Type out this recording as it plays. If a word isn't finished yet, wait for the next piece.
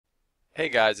Hey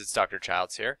guys, it's Dr.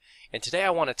 Childs here, and today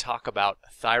I want to talk about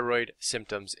thyroid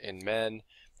symptoms in men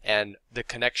and the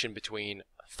connection between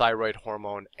thyroid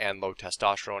hormone and low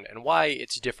testosterone and why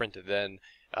it's different than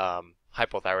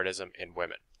hypothyroidism in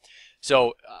women.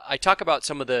 So I talk about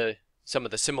some of the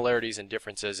similarities and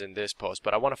differences in this post,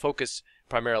 but I want to focus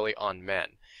primarily on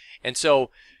men. And so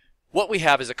what we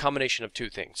have is a combination of two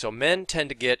things. So men tend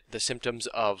to get the symptoms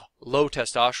of low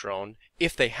testosterone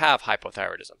if they have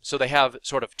hypothyroidism. So they have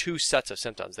sort of two sets of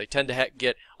symptoms. They tend to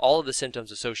get all of the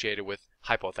symptoms associated with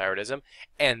hypothyroidism,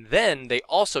 and then they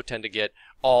also tend to get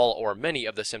all or many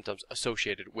of the symptoms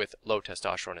associated with low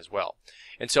testosterone as well.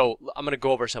 And so I'm going to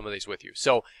go over some of these with you.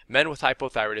 So men with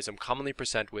hypothyroidism commonly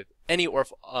present with any or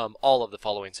all of the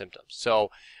following symptoms. So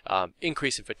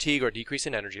increase in fatigue or decrease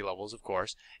in energy levels, of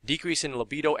course, decrease in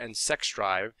libido and sex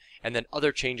drive, and then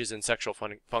other changes in sexual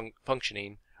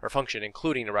function,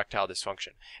 including erectile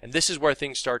dysfunction. And this is where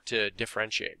things start to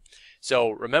differentiate.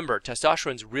 So remember,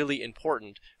 testosterone is really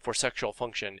important for sexual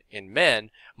function in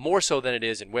men, more so than it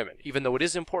is in women. Even though it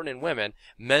is important in women,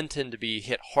 men tend to be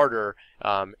hit harder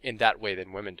in that way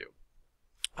than women do.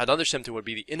 Another symptom would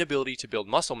be the inability to build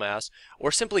muscle mass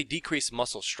or simply decrease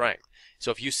muscle strength.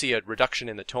 So if you see a reduction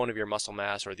in the tone of your muscle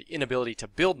mass or the inability to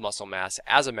build muscle mass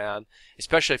as a man,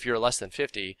 especially if you're less than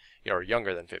 50, or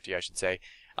younger than 50 I should say,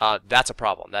 that's a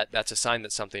problem. That's a sign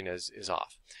that something is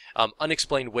off.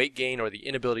 Unexplained weight gain or the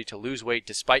inability to lose weight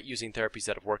despite using therapies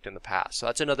that have worked in the past. So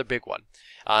that's another big one.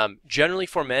 Generally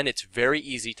for men, it's very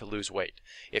easy to lose weight.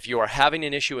 If you are having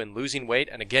an issue in losing weight,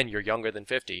 and again, you're younger than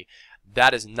 50,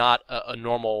 that is not a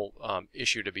normal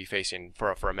issue to be facing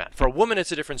for a man. For a woman,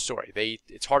 it's a different story.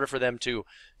 It's harder for them to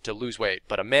lose weight,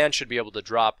 but a man should be able to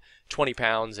drop 20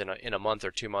 pounds in a month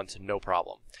or 2 months, no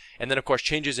problem. And then, of course,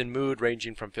 changes in mood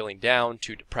ranging from feeling down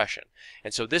to depression.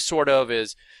 And so this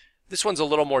one's a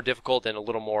little more difficult and a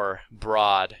little more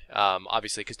broad,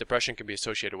 obviously, because depression can be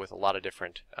associated with a lot of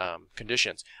different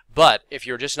conditions. But if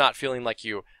you're just not feeling like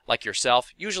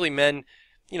yourself, usually men,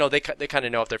 they kind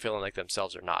of know if they're feeling like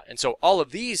themselves or not. And so all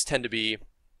of these tend to be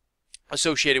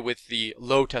associated with the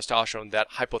low testosterone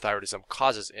that hypothyroidism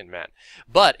causes in men.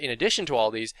 But in addition to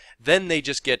all these, then they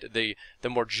just get the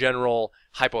more general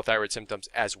hypothyroid symptoms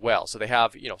as well. So they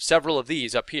have, several of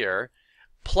these up here,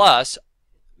 plus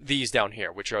these down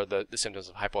here, which are the symptoms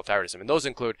of hypothyroidism. And those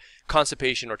include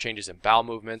constipation or changes in bowel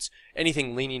movements,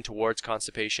 anything leaning towards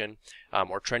constipation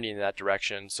or trending in that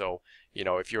direction. So,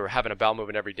 if you're having a bowel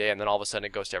movement every day and then all of a sudden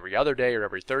it goes to every other day or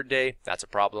every third day, that's a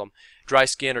problem. Dry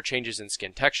skin or changes in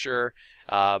skin texture,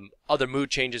 other mood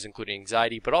changes including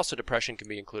anxiety, but also depression can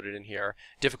be included in here,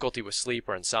 difficulty with sleep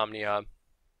or insomnia,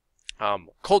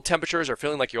 cold temperatures or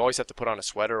feeling like you always have to put on a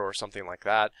sweater or something like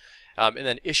that. And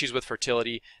then issues with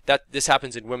fertility. This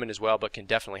happens in women as well, but can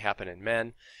definitely happen in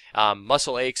men.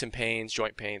 Muscle aches and pains,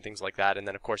 joint pain, things like that. And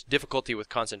then, of course, difficulty with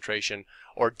concentration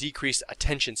or decreased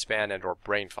attention span and or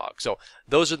brain fog. So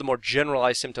those are the more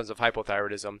generalized symptoms of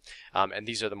hypothyroidism, and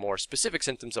these are the more specific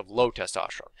symptoms of low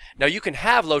testosterone. Now, you can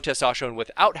have low testosterone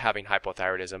without having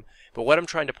hypothyroidism, but what I'm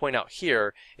trying to point out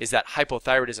here is that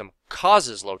hypothyroidism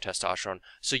causes low testosterone,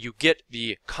 so you get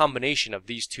the combination of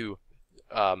these two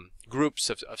groups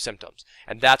of symptoms,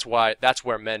 and that's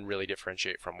where men really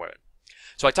differentiate from women.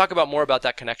 So I talk more about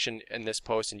that connection in this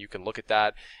post, and you can look at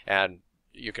that and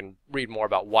you can read more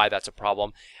about why that's a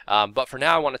problem. But for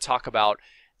now, I want to talk about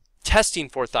testing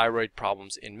for thyroid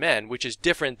problems in men, which is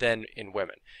different than in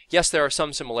women. Yes, there are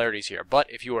some similarities here, but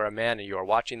if you are a man and you are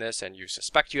watching this and you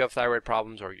suspect you have thyroid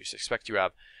problems or you suspect you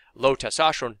have low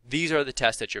testosterone, these are the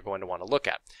tests that you're going to want to look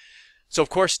at. So, of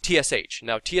course, TSH.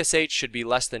 Now, TSH should be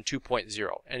less than 2.0.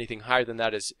 Anything higher than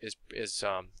that is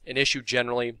an issue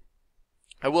generally.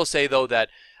 I will say, though, that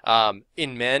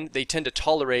in men, they tend to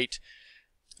tolerate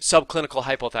subclinical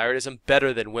hypothyroidism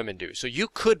better than women do. So you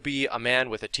could be a man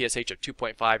with a TSH of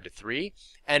 2.5 to 3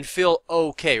 and feel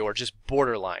okay or just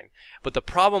borderline. But the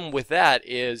problem with that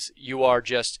is you are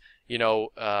just,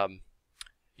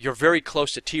 you're very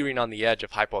close to teetering on the edge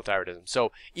of hypothyroidism.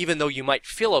 So even though you might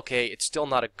feel okay, it's still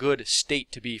not a good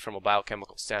state to be from a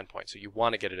biochemical standpoint. So you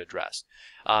want to get it addressed.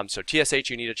 So TSH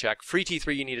you need to check. Free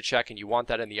T3 you need to check, and you want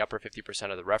that in the upper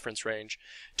 50% of the reference range.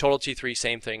 Total T3,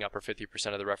 same thing, upper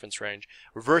 50% of the reference range.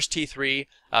 Reverse T3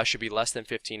 should be less than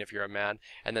 15 if you're a man.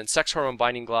 And then sex hormone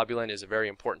binding globulin is a very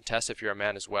important test if you're a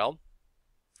man as well,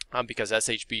 because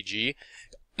SHBG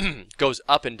goes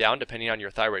up and down depending on your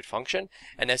thyroid function,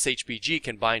 and SHBG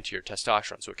can bind to your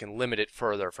testosterone, so it can limit it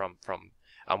further from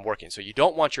working. So you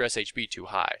don't want your SHB too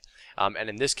high, and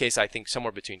in this case I think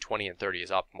somewhere between 20 and 30 is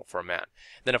optimal for a man.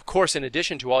 Then, of course, in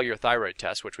addition to all your thyroid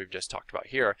tests, which we've just talked about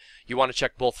here, you want to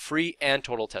check both free and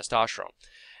total testosterone.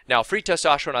 Now, free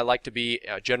testosterone, I like to be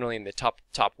generally in the top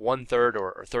 1/3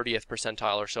 or 30th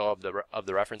percentile or so of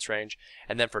the reference range.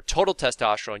 And then for total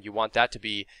testosterone, you want that to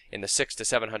be in the 600 to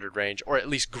 700 range, or at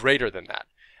least greater than that.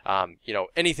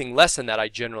 Anything less than that, I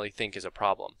generally think is a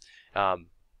problem.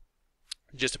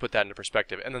 Just to put that into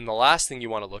perspective. And then the last thing you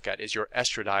want to look at is your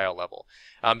estradiol level,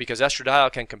 because estradiol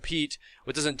can compete,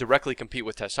 it doesn't directly compete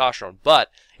with testosterone,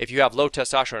 but if you have low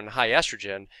testosterone and high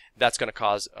estrogen, that's going to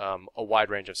cause a wide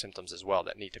range of symptoms as well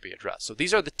that need to be addressed. So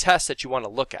these are the tests that you want to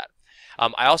look at.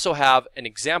 I also have an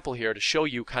example here to show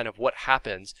you kind of what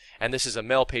happens, and this is a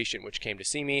male patient which came to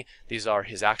see me. These are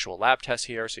his actual lab tests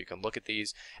here, so you can look at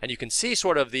these, and you can see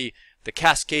sort of the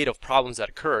cascade of problems that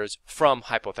occurs from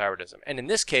hypothyroidism. And in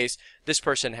this case, this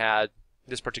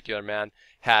particular man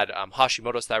had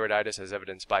Hashimoto's thyroiditis, as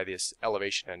evidenced by this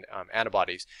elevation in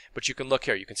antibodies. But you can look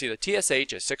here, you can see the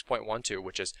TSH is 6.12,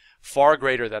 which is far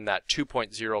greater than that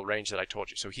 2.0 range that I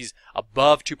told you. So he's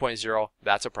above 2.0,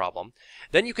 that's a problem.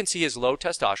 Then you can see his low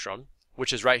testosterone,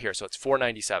 which is right here, so it's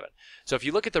 497. So if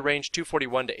you look at the range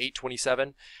 241 to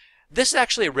 827, this is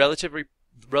actually a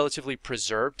relatively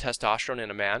preserved testosterone in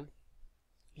a man.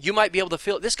 You might be able to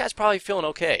feel, this guy's probably feeling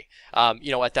okay,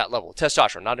 at that level.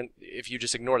 Testosterone, if you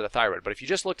just ignore the thyroid. But if you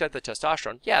just looked at the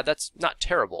testosterone, yeah, that's not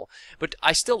terrible. But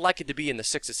I still like it to be in the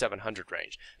 600 to 700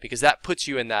 range, because that puts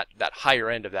you in that higher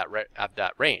end of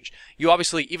that range. You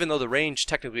obviously, even though the range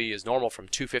technically is normal from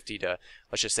 250 to,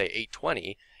 let's just say,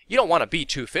 820, you don't want to be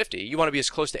 250. You want to be as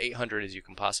close to 800 as you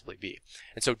can possibly be.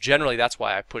 And so generally, that's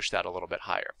why I push that a little bit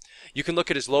higher. You can look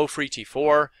at his low free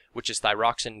T4, which is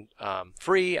thyroxine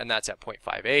free, and that's at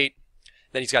 0.58.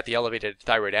 Then he's got the elevated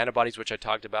thyroid antibodies, which I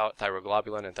talked about,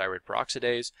 thyroglobulin and thyroid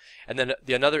peroxidase. And then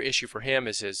another issue for him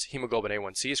is his hemoglobin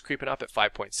A1C is creeping up at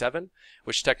 5.7,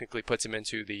 which technically puts him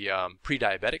into the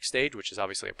pre-diabetic stage, which is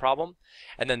obviously a problem.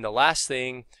 And then the last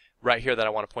thing right here that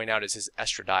I want to point out is his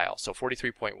estradiol, so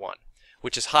 43.1.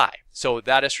 which is high. So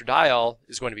that estradiol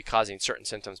is going to be causing certain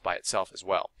symptoms by itself as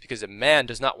well, because a man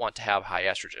does not want to have high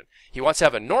estrogen. He wants to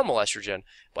have a normal estrogen,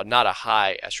 but not a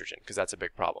high estrogen, because that's a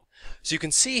big problem. So you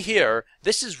can see here,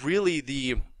 this is really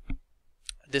the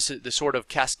sort of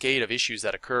cascade of issues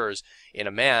that occurs in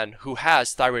a man who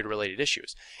has thyroid-related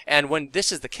issues. And when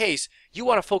this is the case, you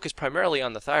want to focus primarily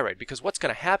on the thyroid, because what's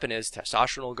going to happen is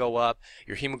testosterone will go up,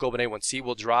 your hemoglobin A1C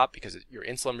will drop because your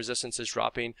insulin resistance is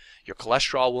dropping, your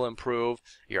cholesterol will improve,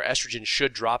 your estrogen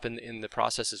should drop in the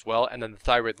process as well, and then the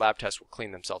thyroid lab tests will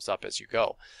clean themselves up as you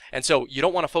go. And so you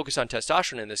don't want to focus on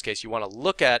testosterone in this case. You want to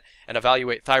look at and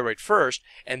evaluate thyroid first,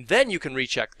 and then you can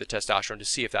recheck the testosterone to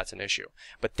see if that's an issue.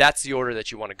 But that's the order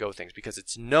that you want to go things, because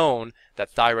it's known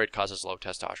that thyroid causes low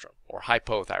testosterone, or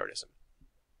hypothyroidism.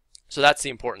 So that's the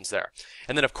importance there.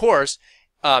 And then, of course,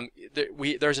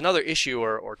 there's another issue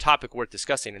or topic worth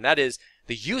discussing, and that is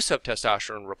the use of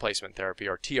testosterone replacement therapy,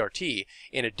 or TRT,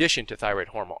 in addition to thyroid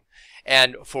hormone.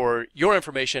 And for your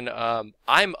information,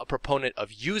 I'm a proponent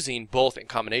of using both in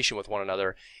combination with one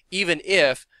another, even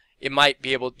if you might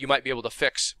be able to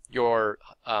fix your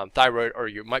thyroid, or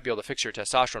you might be able to fix your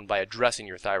testosterone by addressing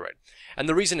your thyroid. And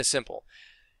the reason is simple.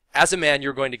 As a man,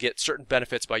 you're going to get certain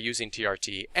benefits by using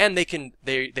TRT, and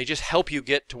they just help you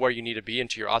get to where you need to be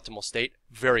into your optimal state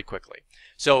very quickly.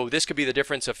 So this could be the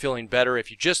difference of feeling better.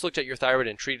 If you just looked at your thyroid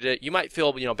and treated it, you might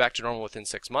feel back to normal within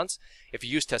 6 months. If you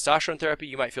use testosterone therapy,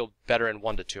 you might feel better in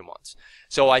 1 to 2 months.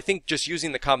 So I think just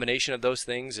using the combination of those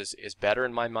things is better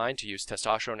in my mind, to use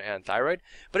testosterone and thyroid.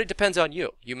 But it depends on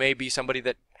you. You may be somebody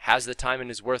that has the time and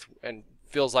is worth and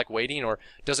feels like waiting, or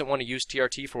doesn't want to use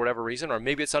TRT for whatever reason, or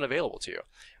maybe it's unavailable to you.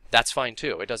 That's fine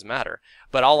too. It doesn't matter.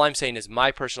 But all I'm saying is,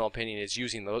 my personal opinion is,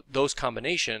 using those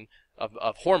combination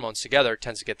of hormones together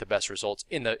tends to get the best results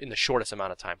in the shortest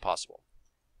amount of time possible.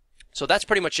 So that's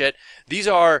pretty much it.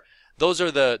 Those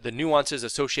are the nuances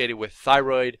associated with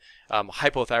thyroid,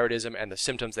 hypothyroidism, and the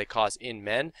symptoms they cause in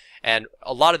men. And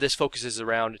a lot of this focuses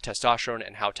around testosterone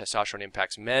and how testosterone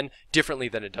impacts men differently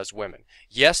than it does women.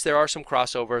 Yes, there are some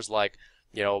crossovers, like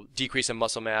decrease in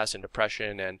muscle mass and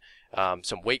depression, and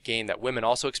some weight gain that women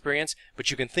also experience, but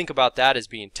you can think about that as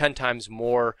being 10 times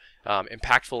more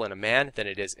impactful in a man than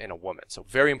it is in a woman. So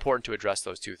very important to address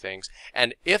those two things.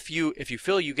 And if you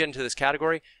feel you get into this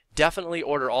category, definitely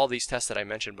order all these tests that I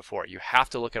mentioned before. You have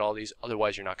to look at all these,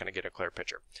 otherwise you're not going to get a clear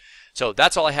picture. So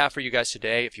that's all I have for you guys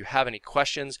today. If you have any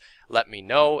questions, let me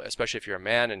know, especially if you're a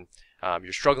man and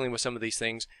you're struggling with some of these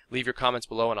things. Leave your comments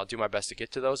below and I'll do my best to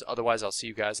get to those. Otherwise, I'll see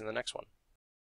you guys in the next one.